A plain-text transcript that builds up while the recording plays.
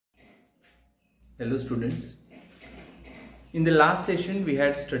Hello students. In the last session we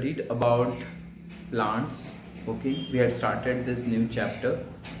had studied about plants. Okay, we had started this new chapter,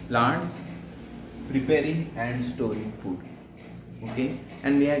 plants preparing and storing food. Okay,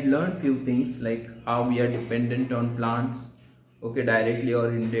 and we had learned few things like how we are dependent on plants. Okay, directly or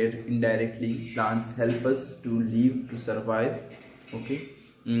indirectly plants help us to live, to survive. Okay,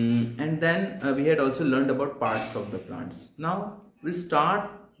 and then we had also learned about parts of the plants. Now we'll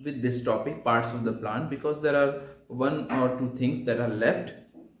start with this topic, parts of the plant, because there are one or two things that are left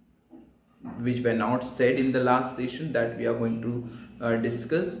which were not said in the last session that we are going to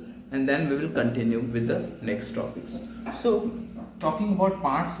discuss, and then we will continue with the next topics. So talking about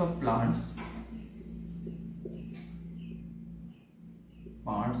parts of plants,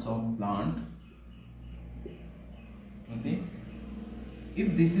 parts of plant. Okay,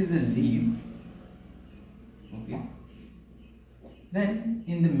 if this is a leaf, okay, then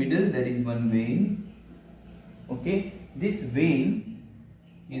in the middle there is one vein. Okay, this vein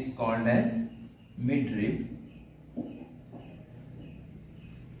is called as midrib.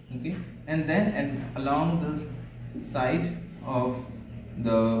 Okay, and then along the side of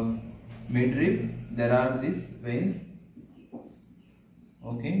the midrib there are these veins.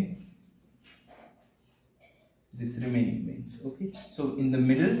 Okay, this remaining veins. Okay, so in the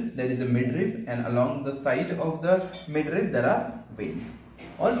middle there is a midrib, and along the side of the midrib there are veins.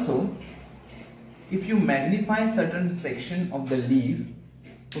 Also, if you magnify certain section of the leaf,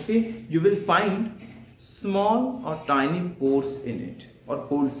 okay, you will find small or tiny pores in it, or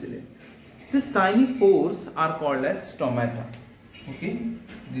holes in it. These tiny pores are called as stomata. Okay,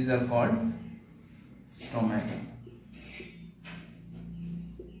 these are called stomata.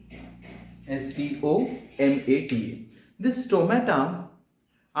 S-T-O-M-A-T-A. These stomata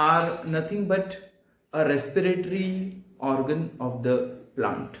are nothing but a respiratory organ of the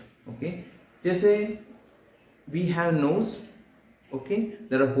plant. Okay, जैसे we have nose, okay,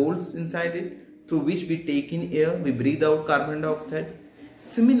 there are holes inside it through which we take in air, we breathe out carbon dioxide.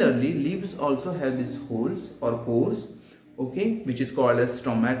 Similarly, leaves also have these holes or pores, okay, which is called as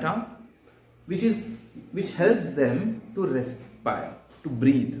stomata, which helps them to respire, to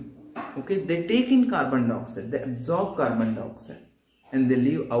breathe. Okay, they take in carbon dioxide, they absorb carbon dioxide, and they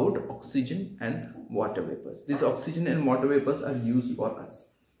leave out oxygen and water vapors. These oxygen and water vapors are used for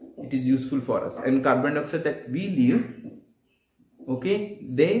us. It is useful for us, and carbon dioxide that we leave, okay,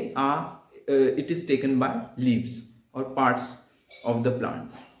 they are it is taken by leaves or parts of the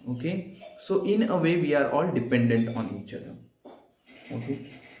plants. Okay, so in a way we are all dependent on each other. Okay,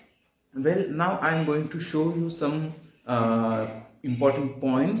 well, now I am going to show you some important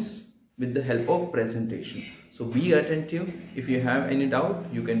points with the help of presentation. So be attentive. If you have any doubt,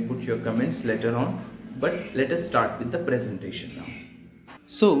 you can put your comments later on, but let us start with the presentation now.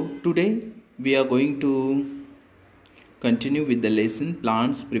 So today we are going to continue with the lesson,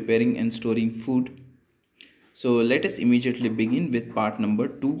 plants preparing and storing food. So let us immediately begin with part number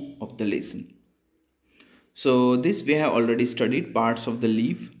 2 of the lesson. So this we have already studied, parts of the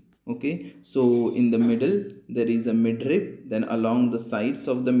leaf. Okay, so in the middle there is a midrib, then along the sides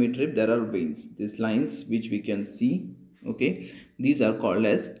of the midrib there are veins, these lines which we can see. Okay, these are called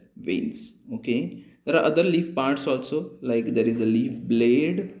as veins. Okay, there are other leaf parts also, like there is a leaf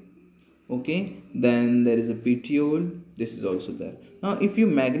blade. Okay, then there is a petiole, this is also there. Now if you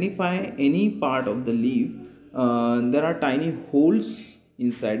magnify any part of the leaf, there are tiny holes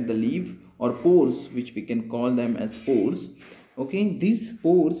inside the leaf, or pores, which we can call them as pores. Okay, these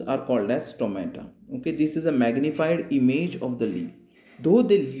pores are called as stomata. Okay, this is a magnified image of the leaf. Though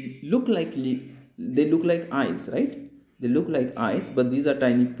they look like eyes, right? They look like eyes, but these are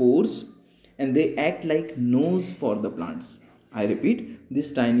tiny pores, and they act like nose for the plants. I repeat,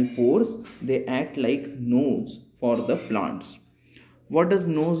 these tiny pores, they act like nose for the plants. What does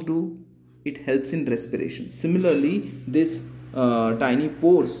nose do? It helps in respiration. Similarly, this tiny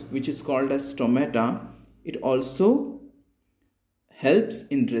pores, which is called as stomata, it also helps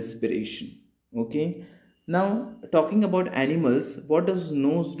in respiration. Okay, now talking about animals, what does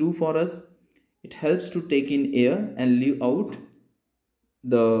nose do for us? It helps to take in air and leave out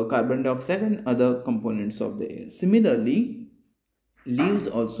the carbon dioxide and other components of the air. Similarly, leaves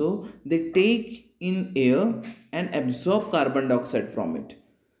also, they take in air and absorb carbon dioxide from it.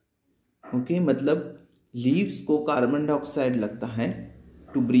 Okay, मतलब leaves को carbon dioxide लगता है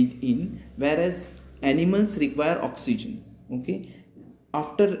to breathe in, whereas animals require oxygen. Okay,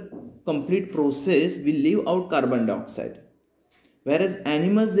 after complete process we leave out carbon dioxide, whereas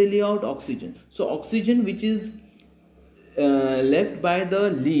animals, they leave out oxygen. So oxygen which is left by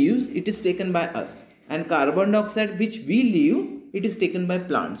the leaves, it is taken by us, and carbon dioxide which we leave, it is taken by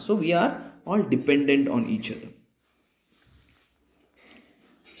plants. So we are all dependent on each other.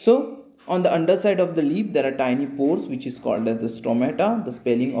 So on the underside of the leaf there are tiny pores which is called as the stomata. The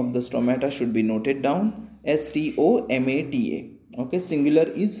spelling of the stomata should be noted down. Stomata. Okay, singular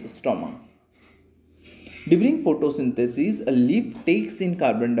is stoma. During photosynthesis, a leaf takes in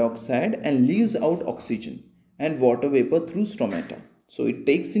carbon dioxide and leaves out oxygen and water vapor through stomata. So it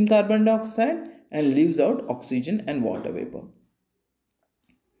takes in carbon dioxide and leaves out oxygen and water vapor.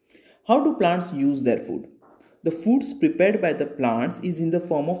 How do plants use their food? The foods prepared by the plants is in the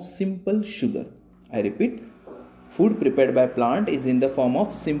form of simple sugar. I repeat, food prepared by plant is in the form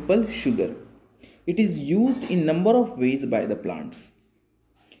of simple sugar. It is used in number of ways by the plants.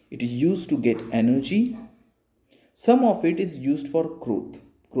 It is used to get energy. Some of it is used for growth.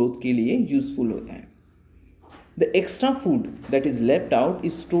 Growth के लिए useful होता है. The extra food that is left out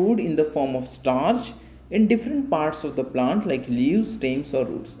is stored in the form of starch in different parts of the plant like leaves, stems or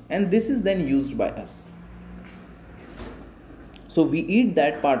roots, and this is then used by us. So we eat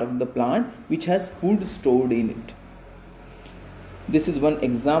that part of the plant which has food stored in it. This is one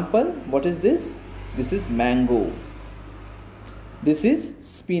example. What is this? This is mango. This is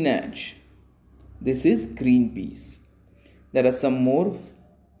spinach. This is green peas. There are some more,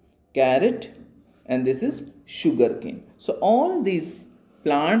 carrot, and this is sugarcane. So all these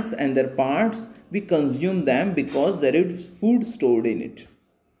plants and their parts, we consume them because there is food stored in it.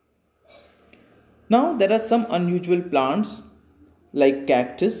 Now there are some unusual plants like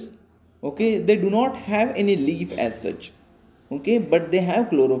cactus. Okay, they do not have any leaf as such. Okay, but they have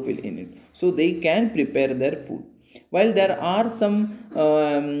chlorophyll in it, so they can prepare their food. While there are some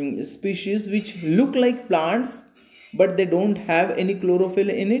species which look like plants but they don't have any chlorophyll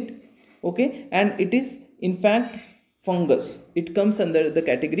in it. Okay, and it is in fact fungus. It comes under the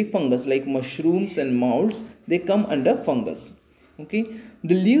category fungus, like mushrooms and molds, they come under fungus. Okay,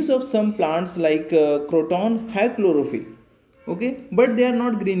 the leaves of some plants like croton have chlorophyll. Okay, but they are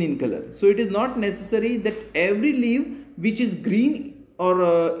not green in color. So it is not necessary that every leaf which is green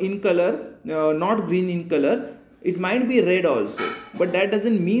or in color, not green in color, it might be red also, but that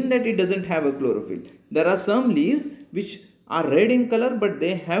doesn't mean that it doesn't have a chlorophyll. There are some leaves which are red in color but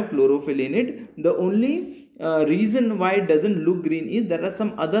they have chlorophyll in it. The only reason why it doesn't look green is there are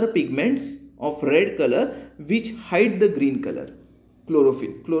some other pigments of red color which hide the green color.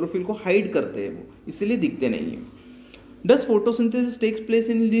 Chlorophyll को hide करते हैं वो, इसलिए दिखते नहीं हैं. Does photosynthesis takes place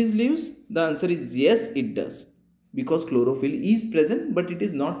in these leaves? The answer is yes, it does. Because chlorophyll is present but it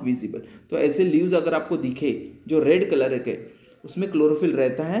is not visible. तो ऐसे leaves अगर आपको दिखे जो red color के, उसमें chlorophyll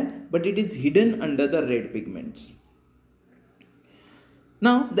रहता है but it is hidden under the red pigments.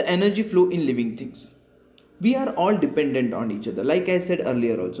 Now the energy flow in living things. We are all dependent on each other. Like I said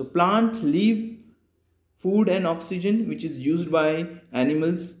earlier also, plants leave food and oxygen which is used by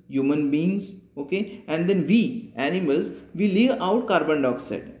animals, human beings. Okay, and then we animals, we leave out carbon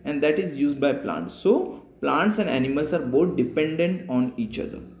dioxide and that is used by plants. So plants and animals are both dependent on each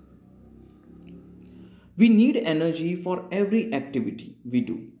other. We need energy for every activity we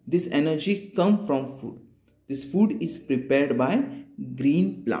do. This energy comes from food. This food is prepared by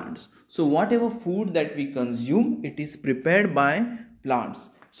green plants. So whatever food that we consume, it is prepared by plants.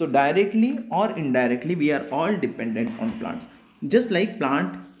 So directly or indirectly, we are all dependent on plants. Just like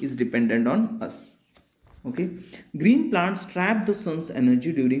plant is dependent on us. Okay, green plants trap the sun's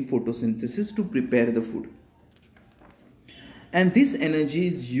energy during photosynthesis to prepare the food, and this energy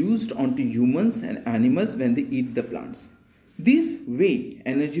is used onto humans and animals when they eat the plants. This way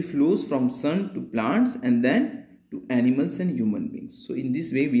energy flows from sun to plants and then to animals and human beings. So in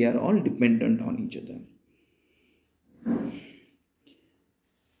this way we are all dependent on each other.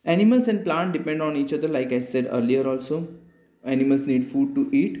 Animals and plants depend on each other, like I said earlier also. Animals need food to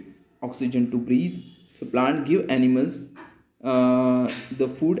eat, oxygen to breathe. So plants give animals the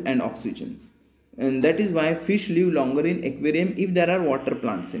food and oxygen. And that is why fish live longer in aquarium if there are water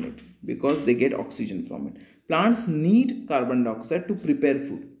plants in it, because they get oxygen from it. Plants need carbon dioxide to prepare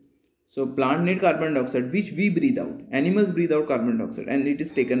food. So plants need carbon dioxide which we breathe out. Animals breathe out carbon dioxide and it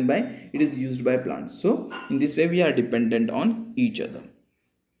is used by plants. So in this way we are dependent on each other.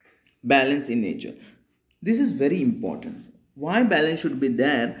 Balance in nature. This is very important. Why balance should be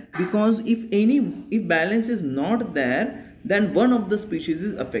there? Because if balance is not there, then one of the species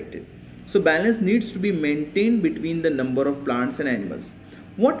is affected. So balance needs to be maintained between the number of plants and animals.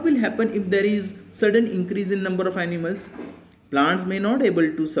 What will happen if there is sudden increase in number of animals? Plants may not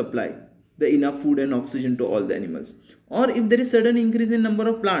able to supply the enough food and oxygen to all the animals. Or if there is sudden increase in number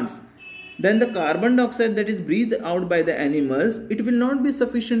of plants, then the carbon dioxide that is breathed out by the animals, it will not be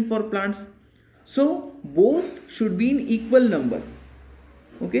sufficient for plants. So both should be in equal number.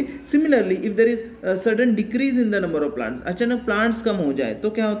 Okay, similarly if there is a sudden decrease in the number of plants, अचानक plants कम हो जाए तो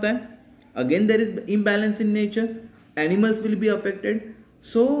क्या होता है? Again there is imbalance in nature, animals will be affected.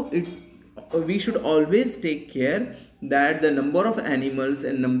 So we should always take care that the number of animals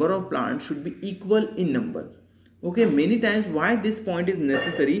and number of plants should be equal in number. Okay, many times why this point is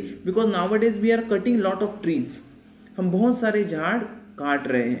necessary, because nowadays we are cutting lot of trees. हम बहुत सारे झाड़ काट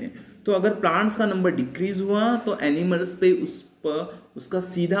रहे हैं, तो अगर plants का नंबर डिक्रीज हुआ तो एनिमल्स पे उसका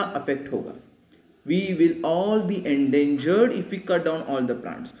सीधा अफेक्ट होगा. We will all be endangered if we cut down all the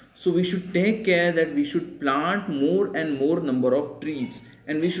plants. So we should take care that we should plant more and more number of trees,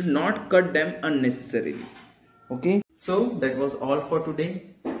 and we should not cut them unnecessarily. Okay, so that was all for today.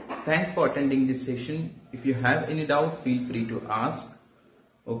 Thanks for attending this session. If you have any doubt, feel free to ask.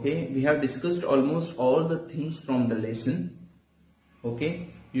 Okay, we have discussed almost all the things from the lesson. Okay,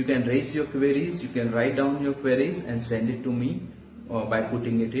 you can raise your queries, you can write down your queries and send it to me by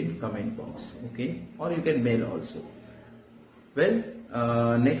putting it in comment box. Okay, or you can mail also. Well,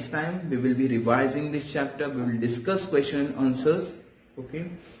 next time we will be revising this chapter. We will discuss question and answers. Okay,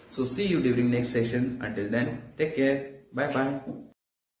 so see you during next session. Until then, take care. Bye bye.